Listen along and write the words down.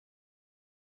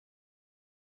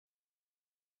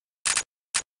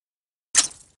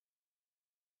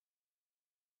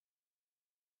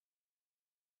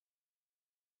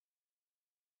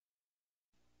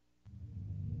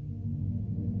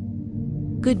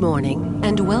Good morning,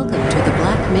 and welcome to the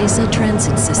Black Mesa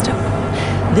Transit System.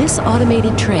 This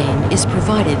automated train is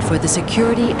provided for the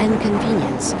security and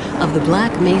convenience of the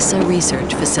Black Mesa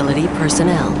Research Facility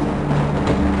personnel.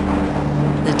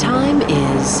 The time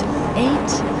is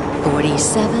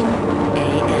 8:47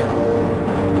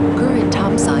 a.m. Current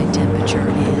topside temperature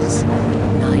is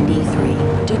 93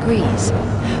 degrees,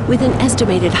 with an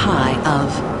estimated high of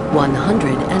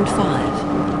 105.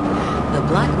 The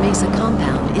Black Mesa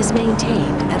compound is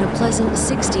maintained at a pleasant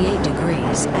 68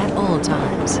 degrees at all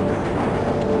times.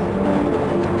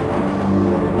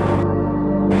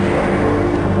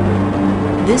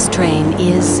 This train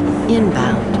is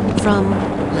inbound from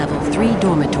Level 3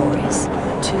 dormitories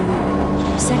to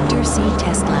Sector C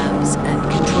test labs and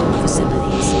control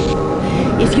facilities.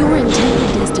 If your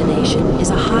intended destination is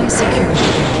a high security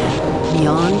area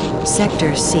beyond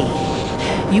Sector C,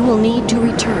 you will need to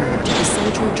return to the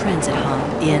Central Transit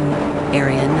Hub in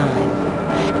Area 9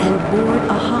 and board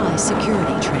a high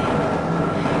security train.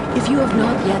 If you have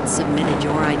not yet submitted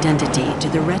your identity to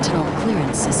the retinal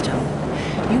clearance system,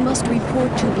 you must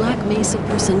report to Black Mesa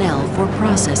personnel for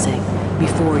processing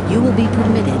before you will be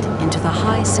permitted into the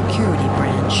high security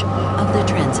branch of the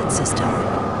transit system.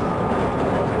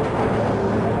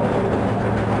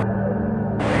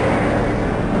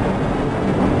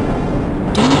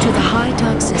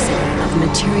 Toxicity of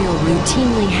material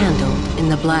routinely handled in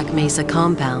the Black Mesa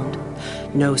compound,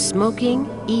 no smoking,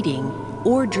 eating,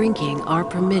 or drinking are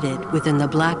permitted within the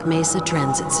Black Mesa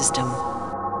transit system.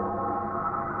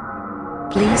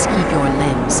 Please keep your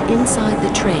limbs inside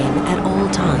the train at all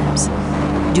times.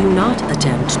 Do not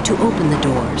attempt to open the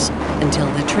doors until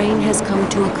the train has come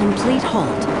to a complete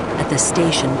halt at the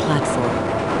station platform.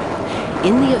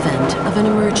 In the event of an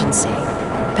emergency,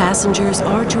 passengers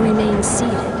are to remain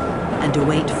seated and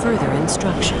await further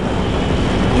instruction.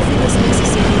 If it is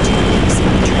necessary to exit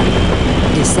the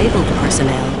train, disabled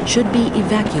personnel should be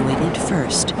evacuated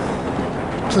first.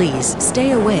 Please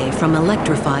stay away from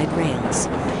electrified rails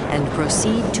and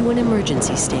proceed to an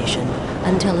emergency station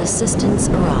until assistance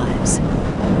arrives.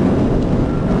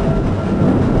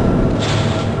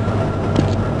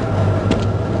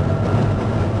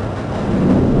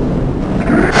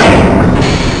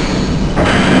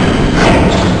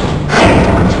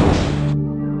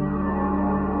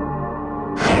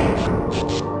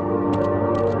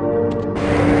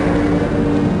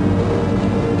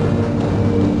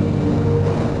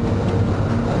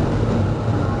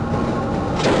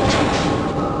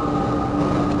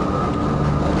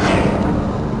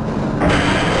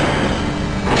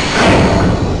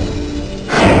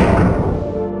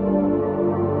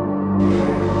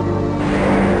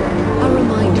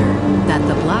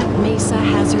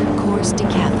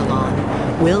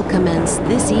 Will commence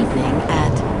this evening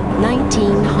at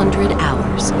 1900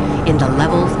 hours in the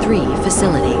Level 3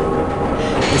 facility.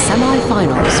 The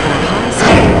semi-finals for high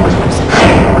security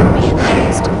personnel will be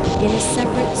announced in a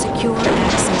separate secure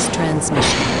access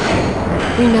transmission.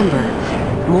 Remember,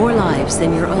 more lives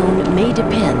than your own may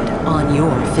depend on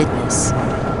your fitness.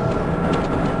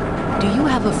 Do you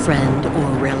have a friend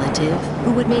or relative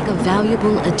who would make a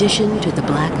valuable addition to the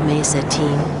Black Mesa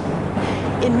team?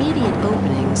 Immediate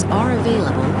openings are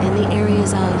available in the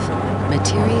areas of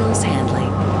materials handling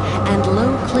and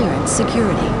low clearance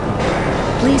security.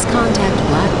 Please contact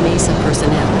Black Mesa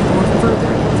personnel for further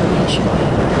information.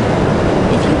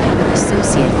 If you have an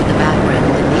associate with a background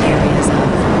in the areas of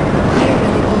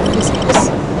theoretical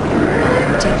physics,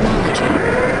 biotechnology,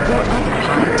 or other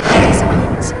high-tech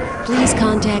disciplines, please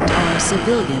contact our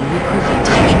civilian recruitment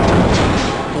division.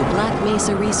 The Black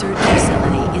Mesa Research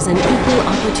Facility is an equal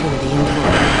opportunity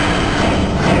employer.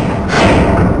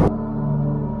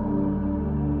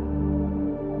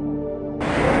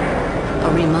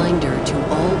 A reminder to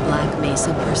all Black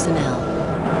Mesa personnel.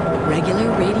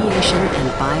 Regular radiation and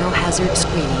biohazard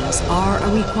screenings are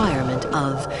a requirement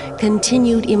of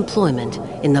continued employment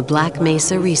in the Black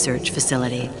Mesa Research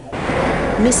Facility.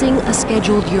 Missing a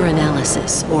scheduled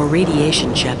urinalysis or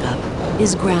radiation checkup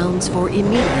is grounds for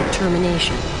immediate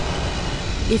termination.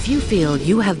 If you feel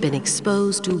you have been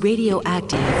exposed to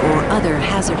radioactive or other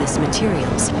hazardous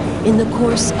materials in the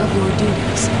course of your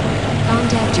duties,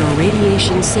 contact your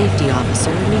radiation safety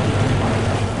officer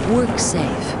immediately. Work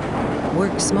safe.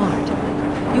 Work smart.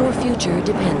 Your future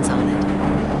depends on it.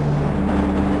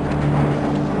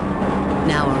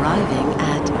 Now arriving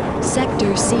at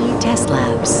Sector C test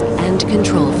labs and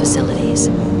control facilities.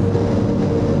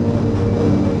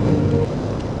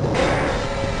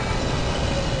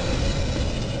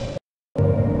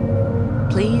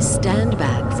 Please stand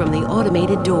back from the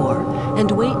automated door and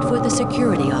wait for the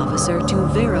security officer to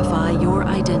verify your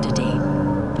identity.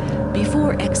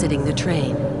 Before exiting the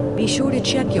train, be sure to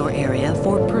check your area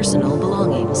for personal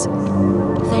belongings.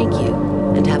 Thank you,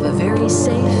 and have a very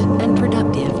safe and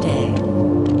productive day.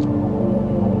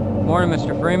 Morning,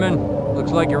 Mr. Freeman.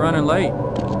 Looks like you're running late.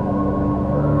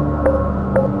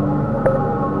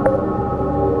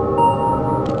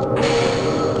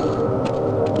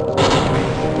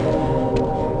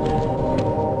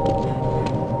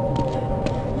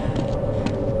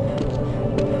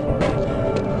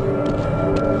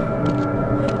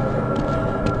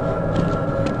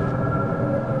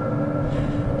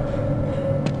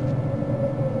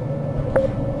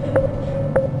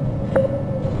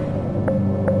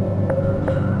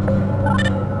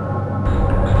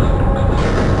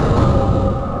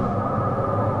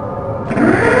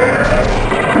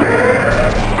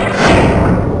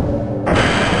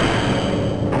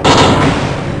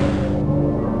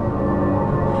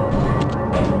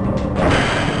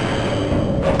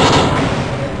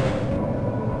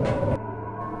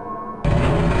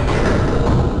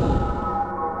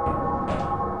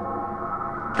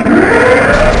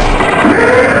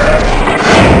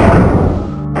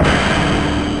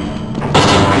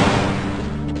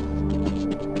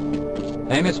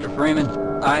 Hey, Mr. Freeman.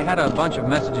 I had a bunch of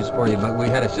messages for you, but we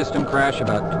had a system crash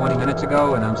about 20 minutes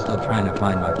ago, and I'm still trying to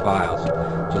find my files.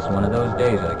 Just one of those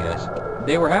days, I guess.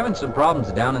 They were having some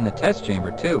problems down in the test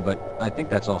chamber, too, but I think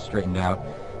that's all straightened out.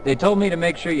 They told me to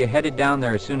make sure you headed down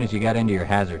there as soon as you got into your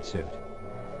hazard suit.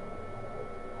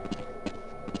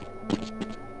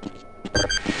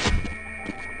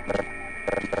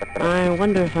 I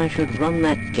wonder if I should run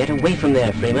that... Get away from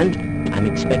there, Freeman. I'm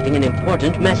expecting an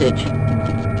important message.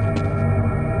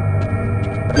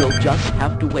 You'll just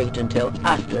have to wait until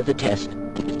after the test.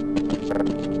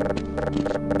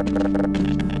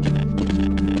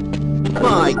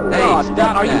 My God,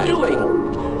 what are you doing?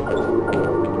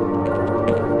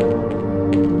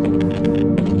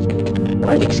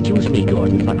 Well, excuse me,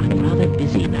 Gordon, but I'm rather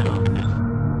busy now.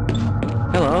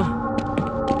 Hello?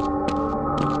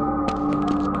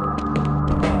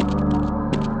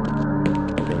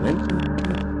 Freeman?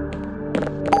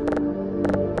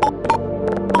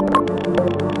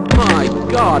 My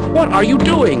God, what are you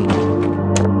doing?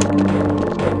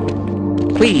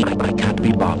 Please, I can't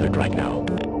be bothered right now.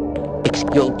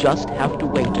 You'll just have to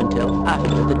wait until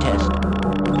after the test.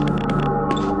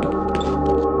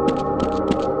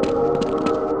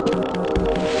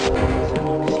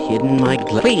 Someone's hidden my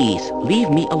glove. Please, leave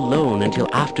me alone until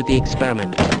after the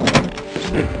experiment.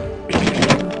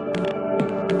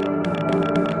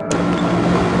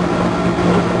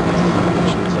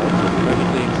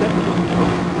 Perfectly acceptable.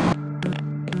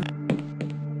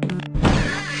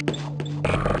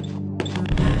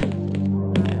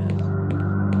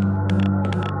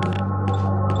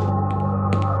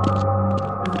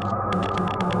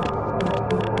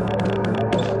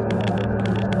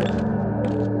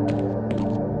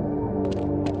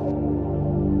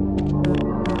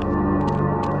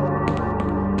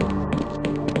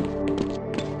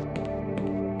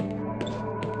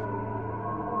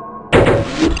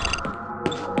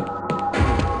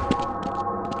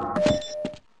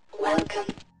 Welcome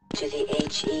to the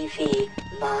HEV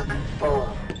Mark IV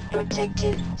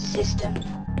protective system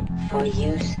for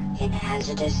use in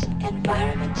hazardous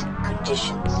environment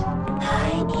conditions.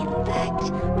 High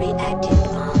impact reactive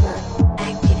armor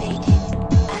activated.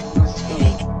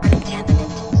 Atmospheric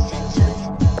contaminant sensors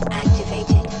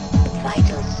activated.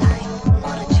 Vital sign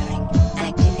monitoring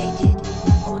activated.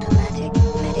 Automatic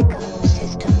medical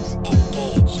systems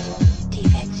engaged.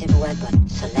 Defensive weapon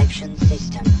selection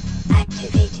system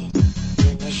activated.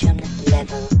 Munition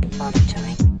level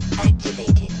monitoring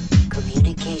activated.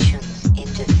 Communications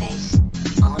interface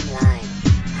online.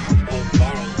 Have a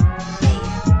very safe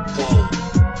day.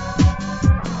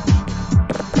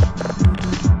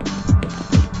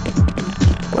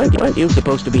 Weren't you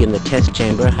supposed to be in the test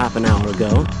chamber half an hour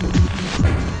ago?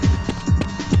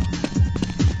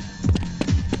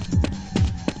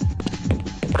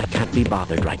 I can't be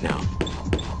bothered right now.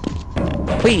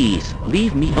 Please,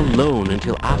 leave me alone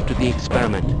until after the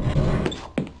experiment.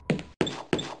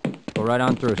 Go right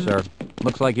on through, sir.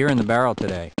 Looks like you're in the barrel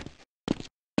today.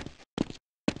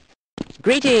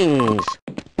 Greetings!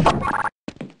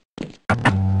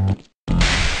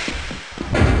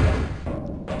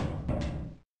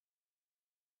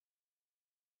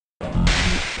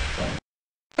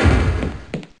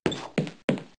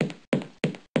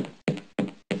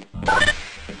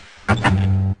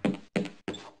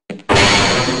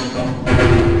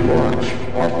 Launch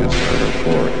Officer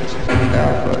reports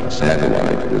Alpha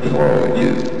satellite withdrawal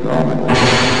is nominal.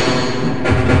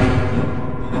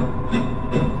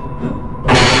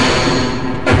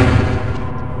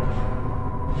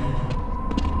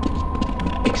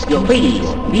 Please,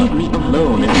 leave me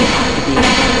alone and you'll have to be...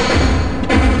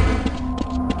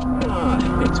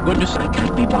 It's good to say I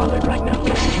can't be bothered right now.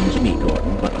 Excuse me,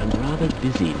 Gordon, but I'm rather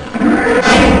busy now.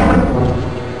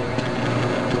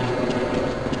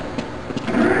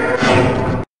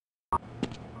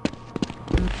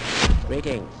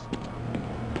 Greetings.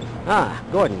 Ah,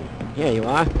 Gordon, here you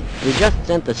are. We just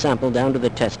sent the sample down to the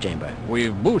test chamber.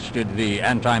 We've boosted the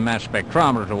anti-mass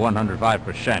spectrometer to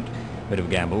 105%. Bit of a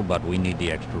gamble, but we need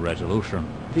the extra resolution.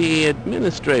 The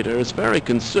administrator is very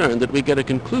concerned that we get a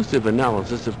conclusive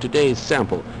analysis of today's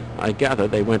sample. I gather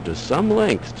they went to some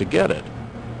lengths to get it.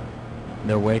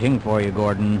 They're waiting for you,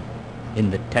 Gordon,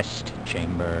 in the test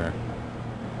chamber.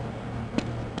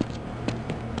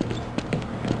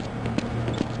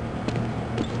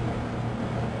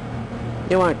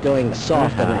 You aren't going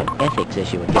soft on that ethics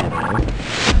issue again, huh?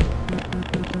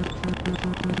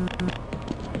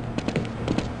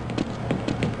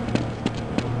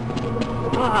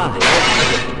 Ah,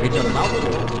 It's a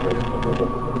mouthful.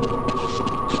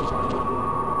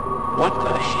 what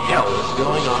the hell is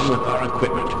going on with our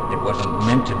equipment? It wasn't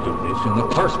meant to do this in the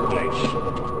first place.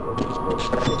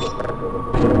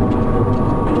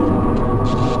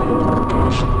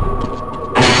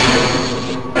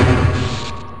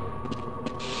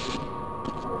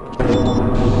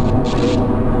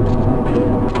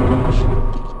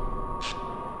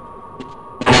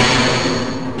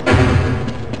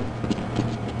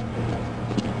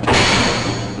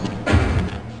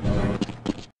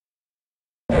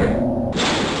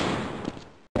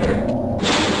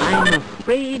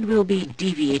 We'll be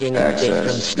deviating a bit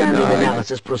from standard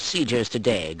analysis procedures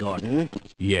today, Gordon.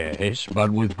 Yes,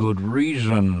 but with good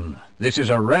reason. This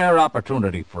is a rare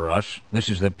opportunity for us. This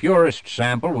is the purest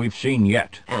sample we've seen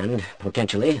yet. And,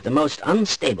 potentially, the most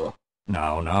unstable.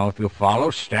 Now, if you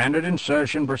follow standard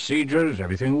insertion procedures,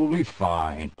 everything will be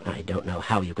fine. I don't know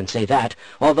how you can say that,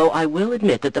 although I will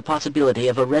admit that the possibility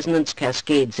of a resonance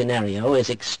cascade scenario is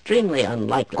extremely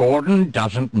unlikely. Gordon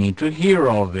doesn't need to hear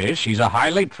all this. He's a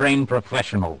highly trained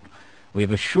professional.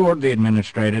 We've assured the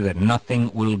administrator that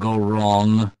nothing will go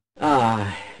wrong.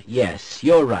 Ah, yes,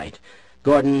 you're right.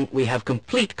 Gordon, we have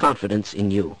complete confidence in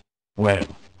you. Well,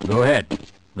 go ahead.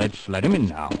 Let's let him in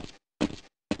now.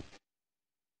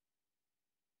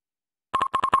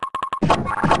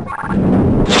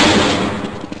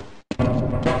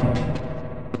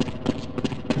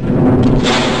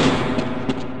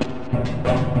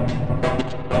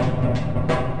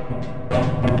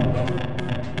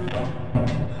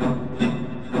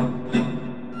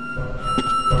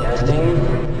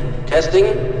 Testing.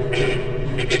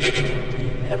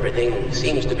 Everything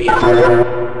seems to be in order.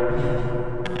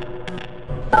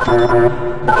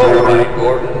 All right,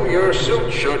 Gordon. Your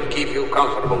suit should keep you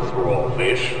comfortable through all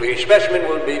this. The specimen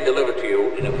will be delivered to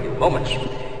you in a few moments.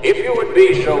 If you would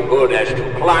be so good as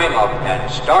to climb up and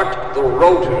start the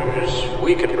rotors,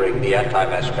 we can bring the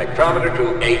anti-mass spectrometer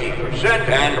to 80%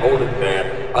 and hold it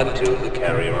there until the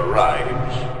carrier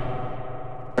arrives.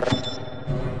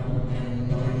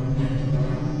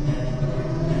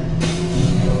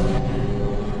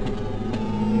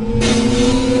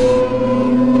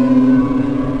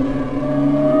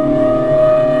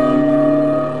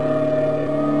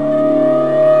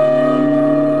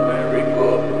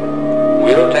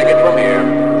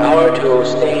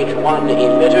 Stage 1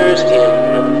 emitters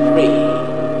in 3,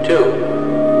 2,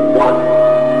 1.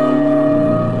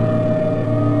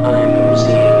 I'm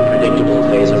seeing predictable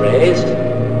phase arrays.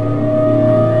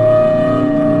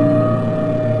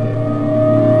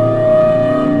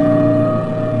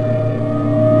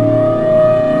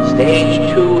 Stage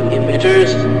 2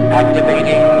 emitters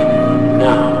activating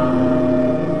now.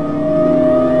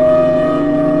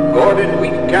 Gordon, we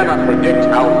cannot predict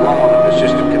how long the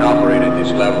system can operate at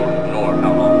this level.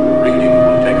 How long the reading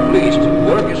will take. Please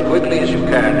work as quickly as you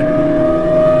can.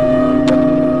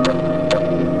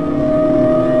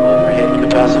 Overhead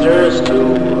capacitors to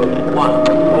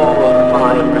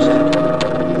 1.5%.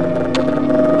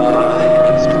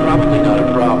 It's probably not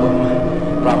a problem.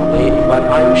 Probably, but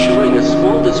I'm showing a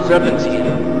small discrepancy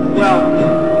in... Well,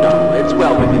 no, it's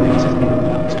well within acceptable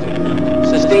bounds.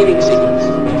 Sustaining sequence.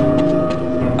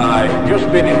 I've just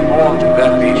been informed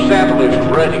that the sample is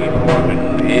ready,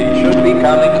 Gordon. It should be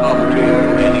coming